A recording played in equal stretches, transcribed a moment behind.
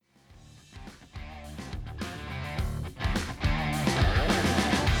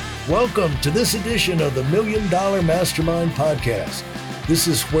Welcome to this edition of the $1 Million Mastermind Podcast. This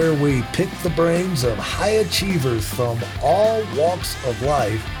is where we pick the brains of high achievers from all walks of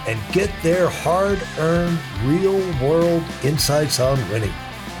life and get their hard-earned, real-world insights on winning.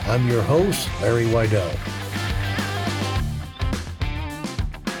 I'm your host, Larry Weidel.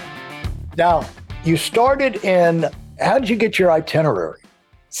 Now, you started in, how did you get your itinerary?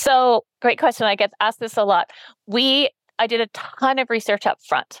 So, great question. I get asked this a lot. I did a ton of research up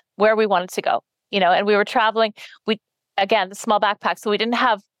front where we wanted to go, and we were traveling. The small backpack. So we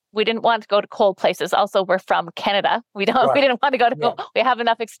didn't want to go to cold places. Also, we're from Canada. We didn't want to go to, we have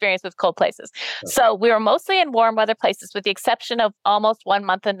enough experience with cold places. Okay. So we were mostly in warm weather places with the exception of almost 1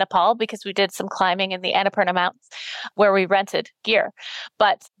 month in Nepal because we did some climbing in the Annapurna Mountains where we rented gear.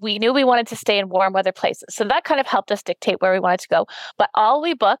 But we knew we wanted to stay in warm weather places. So that kind of helped us dictate where we wanted to go. But all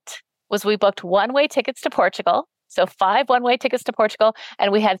we booked was one-way tickets to Portugal. So 5 one-way tickets to Portugal,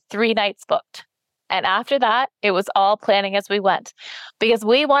 and we had 3 nights booked. And after that, it was all planning as we went because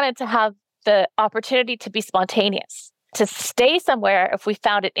we wanted to have the opportunity to be spontaneous, to stay somewhere if we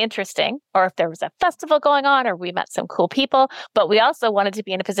found it interesting or if there was a festival going on or we met some cool people. But we also wanted to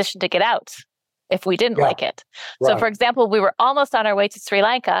be in a position to get out if we didn't like it. Right. So, for example, we were almost on our way to Sri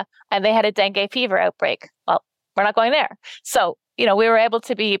Lanka and they had a dengue fever outbreak. Well, we're not going there. So, we were able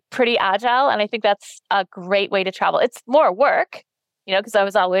to be pretty agile. And I think that's a great way to travel. It's more work, because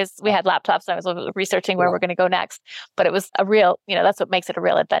we had laptops and I was researching where we're going to go next. But it was a real, that's what makes it a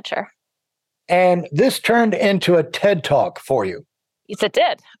real adventure. And this turned into a TED Talk for you. Yes, it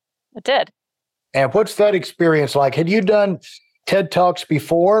did. It did. And what's that experience like? Had you done TED Talks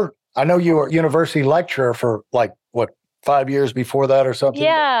before? I know you were a university lecturer for 5 years before that or something?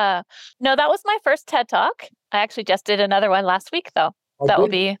 Yeah. No, that was my first TED Talk. I actually just did another one last week, though. That will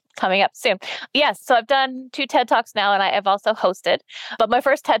be coming up soon. Yes. So I've done 2 TED Talks now, and I have also hosted. But my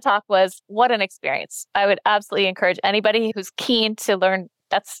first TED Talk was what an experience. I would absolutely encourage anybody who's keen to learn.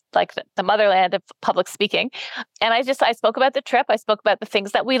 That's like the motherland of public speaking. And I spoke about the trip. I spoke about the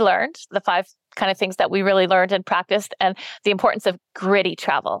things that we learned, the 5 kind of things that we really learned and practiced, and the importance of gritty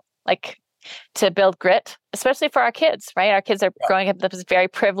travel, to build grit, especially for our kids, right? Our kids are growing up in this very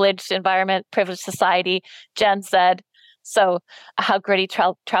privileged environment, privileged society, Jen said. So how gritty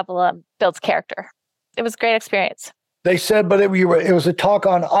travel builds character. It was a great experience. They said, but it was a talk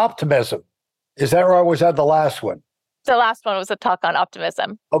on optimism. Is that right? Or was that the last one? The last one was a talk on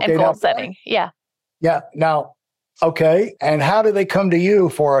optimism and goal setting. Yeah. Yeah. Now, okay. And how did they come to you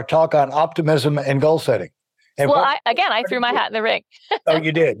for a talk on optimism and goal setting? And I threw my hat in the ring. Oh,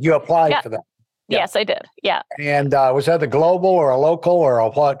 you did? You applied for that? Yeah. Yes, I did. Yeah. And was that the global or a local or a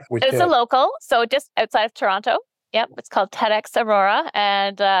what? It's a local. So just outside of Toronto. Yep. It's called TEDx Aurora.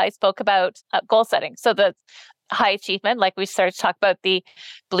 And I spoke about goal setting. So the high achievement, like we started to talk about, the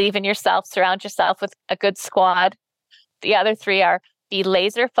believe in yourself, surround yourself with a good squad. The other 3 are be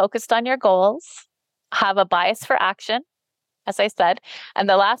laser focused on your goals, have a bias for action, as I said. And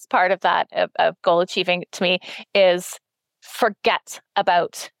the last part of that, of goal achieving to me, is forget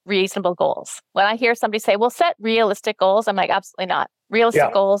about reasonable goals. When I hear somebody say, well, set realistic goals, I'm like, absolutely not.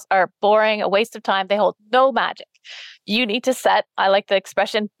 Realistic goals are boring, a waste of time. They hold no magic. You need to set, I like the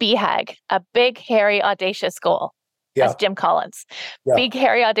expression BHAG, a big, hairy, audacious goal. As Jim Collins. Big,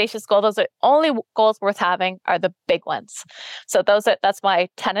 hairy, audacious goal. Those are only goals worth having are the big ones. So that's my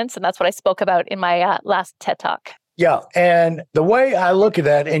tenets, and that's what I spoke about in my last TED Talk. Yeah. And the way I look at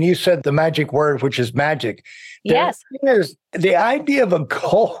that, and you said the magic word, which is magic. Yes. The idea of a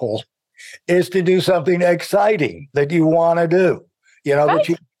goal is to do something exciting that you want to do, that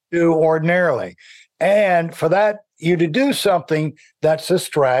you do ordinarily. And for that, you to do something that's a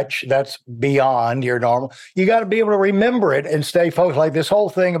stretch, that's beyond your normal, you got to be able to remember it and stay focused. Like this whole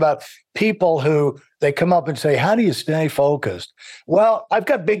thing about people who they come up and say, how do you stay focused? Well, I've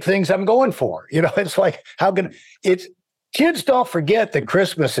got big things I'm going for. It's like, kids don't forget that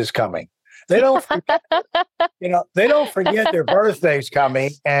Christmas is coming. They don't forget, they don't forget their birthday's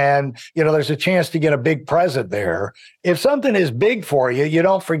coming and, there's a chance to get a big present there. If something is big for you, you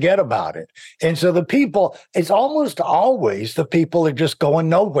don't forget about it. And so it's almost always the people that just going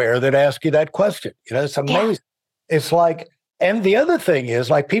nowhere that ask you that question. It's amazing. Yeah. It's like, and the other thing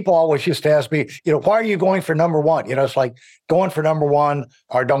is people always used to ask me, why are you going for number 1? It's like going for number 1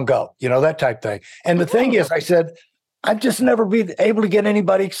 or don't go, that type thing. And the thing is, I said, I've just never been able to get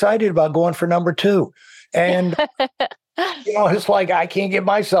anybody excited about going for number 2. And, it's like, I can't get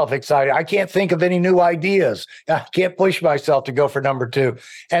myself excited. I can't think of any new ideas. I can't push myself to go for number 2.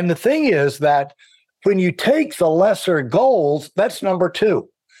 And the thing is that when you take the lesser goals, that's number 2.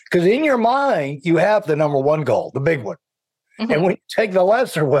 Because in your mind, you have the number 1 goal, the big one. And when you take the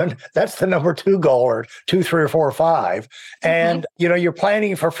lesser one, that's the number 2 goal, or 2, 3, or 4, or 5. And, you're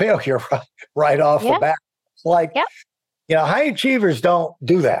planning for failure right off the bat. Like, high achievers don't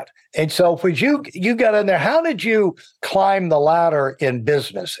do that. And so when you got in there, how did you climb the ladder in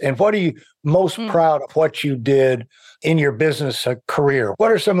business? And what are you most proud of what you did in your business career?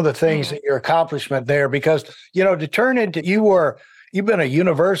 What are some of the things that your accomplishment there? Because, to turn into, you've been a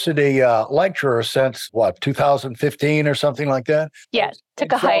university lecturer since 2015 or something like that? Yeah.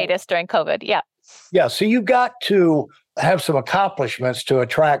 Took a hiatus during COVID. Yeah. Yeah. So you got to have some accomplishments to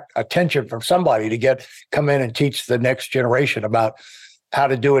attract attention from somebody to come in and teach the next generation about how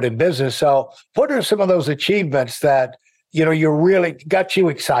to do it in business. So what are some of those achievements that, you really got you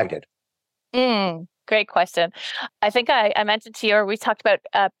excited? Great question. I think I mentioned to you, or we talked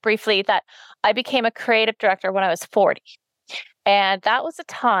about briefly, that I became a creative director when I was 40. And that was a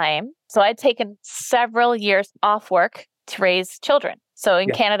time, so I'd taken several years off work to raise children. So in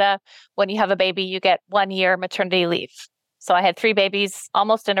Canada, when you have a baby, you get 1 year maternity leave. So I had 3 babies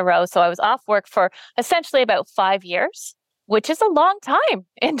almost in a row. So I was off work for essentially about 5 years, which is a long time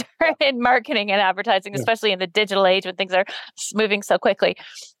in marketing and advertising, especially in the digital age when things are moving so quickly.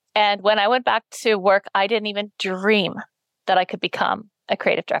 And when I went back to work, I didn't even dream that I could become a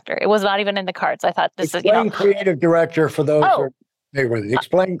creative director. It was not even in the cards. I thought Explain creative director for those who are familiar with it.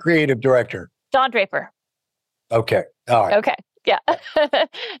 Explain creative director. Don Draper. Okay. All right. Okay. Yeah.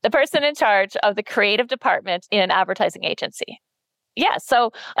 The person in charge of the creative department in an advertising agency. Yeah.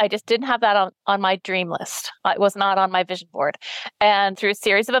 So I just didn't have that on my dream list. It was not on my vision board. And through a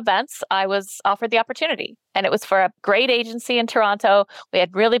series of events, I was offered the opportunity. And it was for a great agency in Toronto. We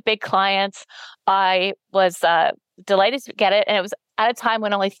had really big clients. I was delighted to get it. And it was at a time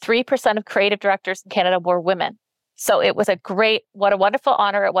when only 3% of creative directors in Canada were women. So it was what a wonderful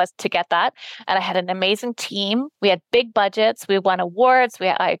honor it was to get that. And I had an amazing team. We had big budgets. We won awards.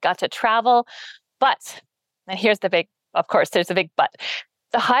 I got to travel. But, and here's the big, of course, there's a big but.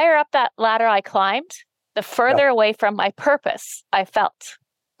 The higher up that ladder I climbed, the further away from my purpose I felt.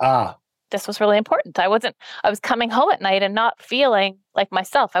 This was really important. I was coming home at night and not feeling like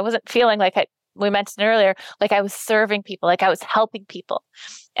myself. I wasn't feeling like we mentioned earlier, like I was serving people, like I was helping people.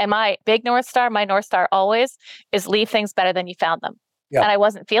 And my big North Star, my North Star always is leave things better than you found them. Yeah. And I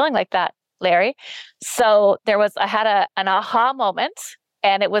wasn't feeling like that, Larry. So I had an aha moment,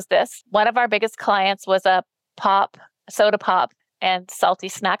 and it was this. One of our biggest clients was a soda pop and salty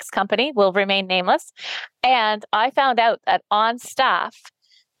snacks company, will remain nameless. And I found out that on staff,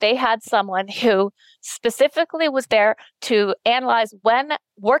 they had someone who specifically was there to analyze when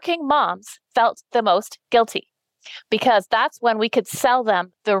working moms felt the most guilty, because that's when we could sell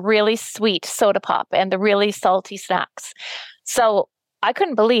them the really sweet soda pop and the really salty snacks. So I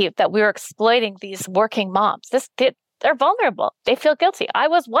couldn't believe that we were exploiting these working moms. They're vulnerable. They feel guilty. I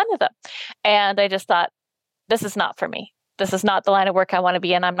was one of them. And I just thought, this is not for me. This is not the line of work I want to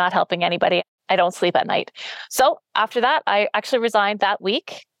be in. I'm not helping anybody. I don't sleep at night. So after that, I actually resigned that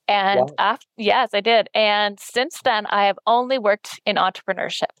week. And yes, I did. And since then, I have only worked in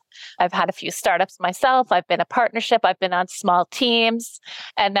entrepreneurship. I've had a few startups myself. I've been a partnership. I've been on small teams.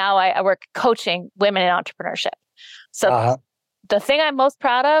 And now I work coaching women in entrepreneurship. So the thing I'm most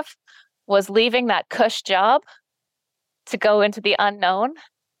proud of was leaving that cush job to go into the unknown,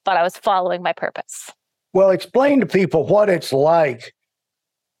 but I was following my purpose. Well, explain to people what it's like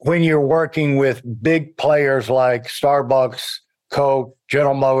when you're working with big players like Starbucks, Coke,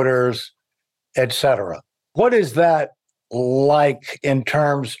 General Motors, etc. What is that like in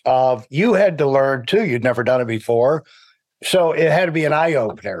terms of, you had to learn too, you'd never done it before. So it had to be an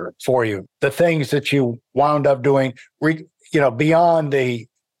eye-opener for you. The things that you wound up doing, beyond the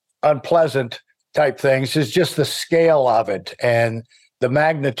unpleasant type things, is just the scale of it and the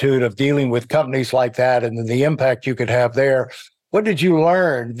magnitude of dealing with companies like that and the impact you could have there. What did you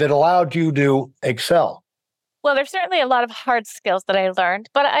learn that allowed you to excel? Well, there's certainly a lot of hard skills that I learned,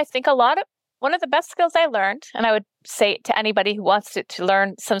 but I think one of the best skills I learned, and I would say to anybody who wants to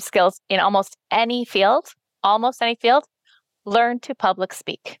learn some skills in almost any field, learn to public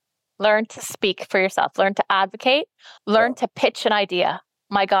speak. Learn to speak for yourself. Learn to advocate. Learn to pitch an idea.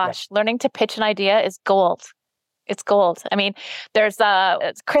 My gosh, learning to pitch an idea is gold. It's gold. I mean, there's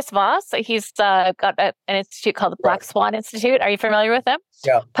Chris Voss. He's got an institute called the Black Swan Institute. Are you familiar with him?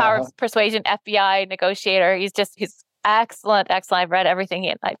 Yeah. Power of Persuasion, FBI negotiator. He's excellent. I've read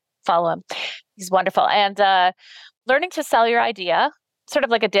everything. I follow him. He's wonderful. And learning to sell your idea, sort of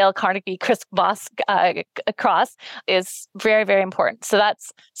like a Dale Carnegie, Chris Voss cross, is very, very important. So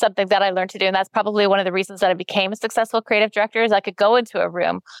that's something that I learned to do. And that's probably one of the reasons that I became a successful creative director, is I could go into a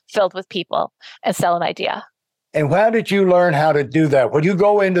room filled with people and sell an idea. And how did you learn how to do that? When you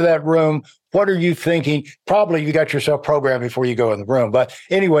go into that room, what are you thinking? Probably you got yourself programmed before you go in the room. But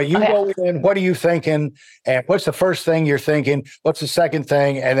anyway, you go in, what are you thinking? And what's the first thing you're thinking? What's the second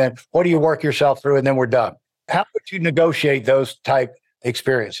thing? And then what do you work yourself through? And then we're done. How would you negotiate those type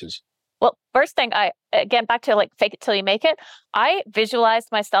experiences? Well, first thing, again, back to like fake it till you make it. I visualized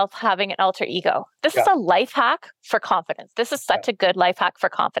myself having an alter ego. This is a life hack for confidence. This is such a good life hack for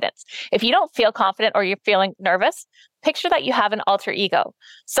confidence. If you don't feel confident or you're feeling nervous, picture that you have an alter ego.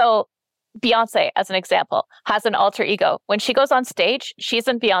 So Beyonce, as an example, has an alter ego. When she goes on stage, she's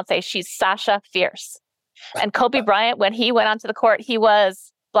in Beyonce. She's Sasha Fierce. And Kobe Bryant, when he went onto the court, he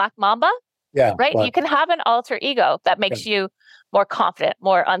was Black Mamba. Yeah. Right? You can have an alter ego that makes you more confident,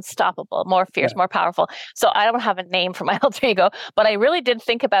 more unstoppable, more fierce, more powerful. So I don't have a name for my alter ego, but I really did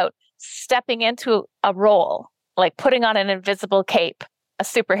think about stepping into a role, like putting on an invisible cape, a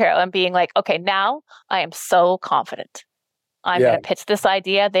superhero, and being like, okay, now I am so confident. I'm going to pitch this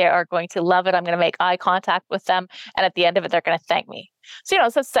idea. They are going to love it. I'm going to make eye contact with them. And at the end of it, they're going to thank me. So,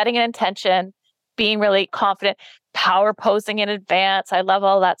 so setting an intention, being really confident, power posing in advance. I love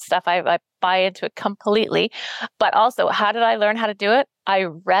all that stuff. I buy into it completely. But also, how did I learn how to do it? I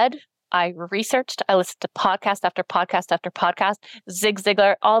read, I researched, I listened to podcast after podcast after podcast, Zig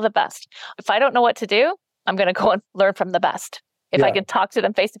Ziglar, all the best. If I don't know what to do, I'm going to go and learn from the best. If I can talk to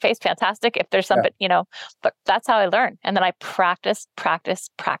them face to face, fantastic. If there's somebody, but that's how I learn. And then I practice.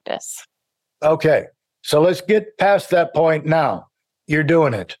 Okay. So let's get past that point now. You're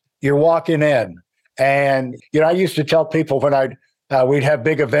doing it. You're walking in. And, I used to tell people when we'd have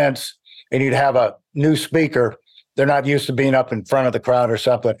big events and you'd have a new speaker, they're not used to being up in front of the crowd or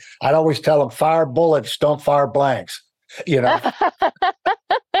something. I'd always tell them, fire bullets, don't fire blanks,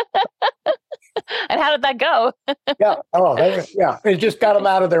 And how did that go? It just got them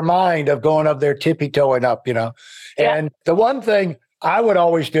out of their mind of going up there tippy-toeing up, And the one thing I would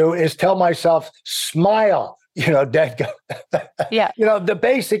always do is tell myself, smile, dead. The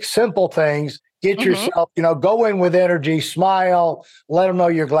basic simple things. Get yourself, go in with energy, smile, let them know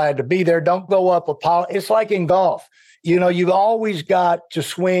you're glad to be there. Don't go up it's like in golf. You've always got to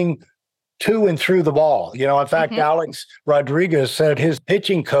swing to and through the ball. In fact, Alex Rodriguez said his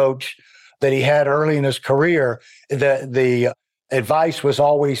pitching coach that he had early in his career, the advice was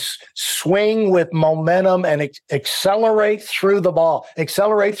always swing with momentum and accelerate through the ball,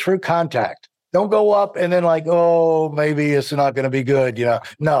 accelerate through contact. Don't go up and then maybe it's not going to be good.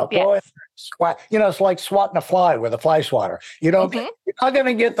 No, go ahead. Swat. It's like swatting a fly with a fly swatter. You're not going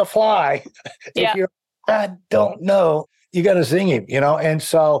to get the fly if I don't know. You got to zing him, And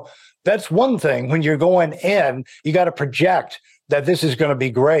so that's one thing. When you're going in, you got to project that this is going to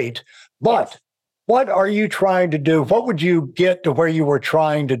be great. But what are you trying to do? What would you get to where you were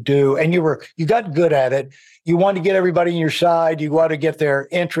trying to do? And you got good at it. You want to get everybody on your side. You want to get their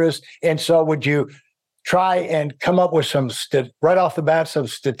interest. And so would you try and come up with some, right off the bat, some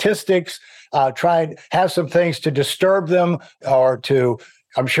statistics, try and have some things to disturb them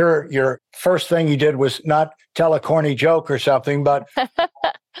I'm sure your first thing you did was not tell a corny joke or something, but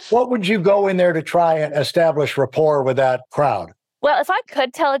what would you go in there to try and establish rapport with that crowd? Well, if I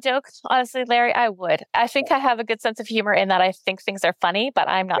could tell a joke, honestly, Larry, I would. I think I have a good sense of humor in that I think things are funny, but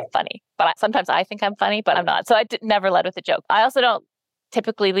I'm not funny. But sometimes I think I'm funny, but I'm not. So I never led with a joke. I also don't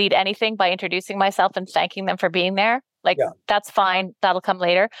typically lead anything by introducing myself and thanking them for being there. That's fine. That'll come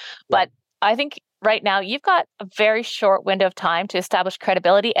later. But I think right now you've got a very short window of time to establish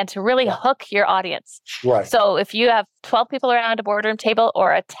credibility and to really hook your audience. Right. So if you have 12 people around a boardroom table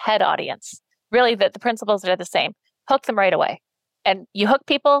or a TED audience, really the principles are the same. Hook them right away. And you hook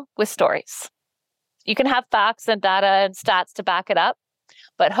people with stories. You can have facts and data and stats to back it up,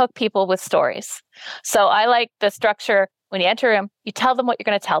 but hook people with stories. So I like the structure. When you enter them, you tell them what you're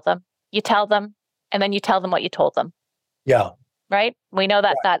going to tell them. You tell them, and then you tell them what you told them. Yeah. Right? We know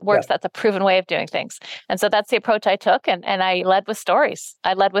that works. That's a proven way of doing things. And so that's the approach I took. And I led with stories.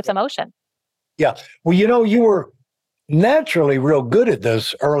 I led with emotion. Yeah. Well, you were naturally real good at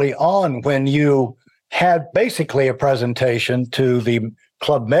this early on when you had basically a presentation to the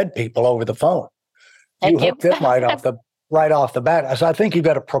Club Med people over the phone. You hooked it right off the bat. So I think you've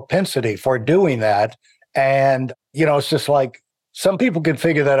got a propensity for doing that. And, it's just like some people can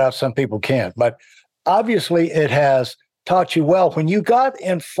figure that out, some people can't. But obviously it has taught you well. When you got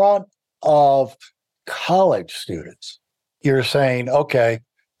in front of college students, you're saying, okay,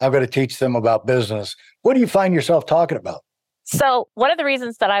 I'm going to teach them about business. What do you find yourself talking about? So one of the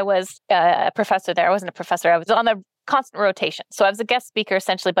reasons that I was a professor there, I wasn't a professor, I was on the constant rotation. So I was a guest speaker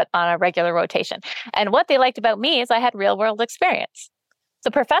essentially, but on a regular rotation. And what they liked about me is I had real world experience.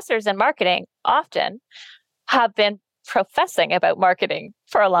 So professors in marketing often have been professing about marketing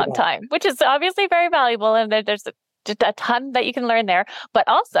for a long time, which is obviously very valuable. And there's a ton that you can learn there. But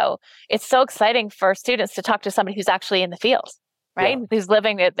also, it's so exciting for students to talk to somebody who's actually in the field, right? Yeah. Who's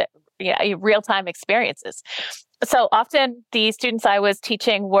living real-time experiences. So often the students I was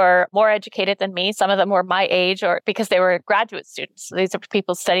teaching were more educated than me. Some of them were my age, or because they were graduate students. So these are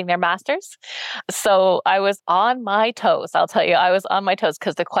people studying their masters. So I was on my toes. I'll tell you, I was on my toes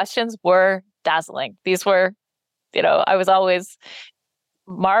because the questions were dazzling. These were, I was always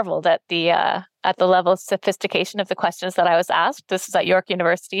marveled at the level of sophistication of the questions that I was asked. This is at York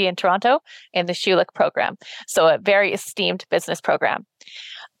University in Toronto in the Schulich program. So a very esteemed business program.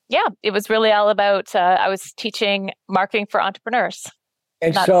 Yeah, it was really all about, I was teaching marketing for entrepreneurs.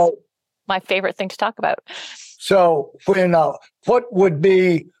 And so my favorite thing to talk about. So when, what would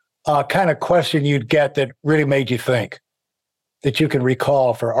be a kind of question you'd get that really made you think, that you can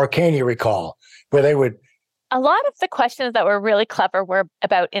recall or can you recall, where they would? A lot of the questions that were really clever were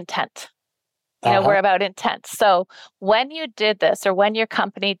about intent. Were about intent. So when you did this, or when your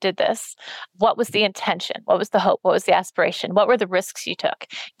company did this, what was the intention? What was the hope? What was the aspiration? What were the risks you took?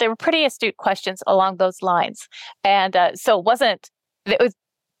 They were pretty astute questions along those lines. And so it was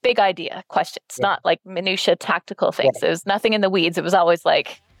big idea questions, not like minutia tactical things. There was nothing in the weeds. It was always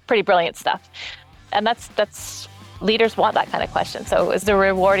like pretty brilliant stuff. And that's leaders want that kind of question. So it was a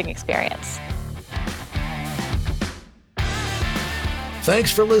rewarding experience.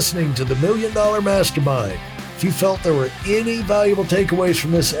 Thanks for listening to the $1 Million Mastermind. If you felt there were any valuable takeaways from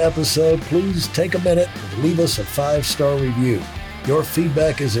this episode, please take a minute and leave us a 5-star review. Your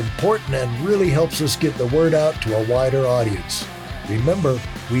feedback is important and really helps us get the word out to a wider audience. Remember,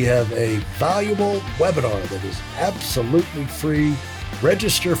 we have a valuable webinar that is absolutely free.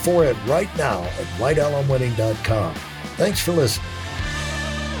 Register for it right now at whitealumwinning.com. Thanks for listening.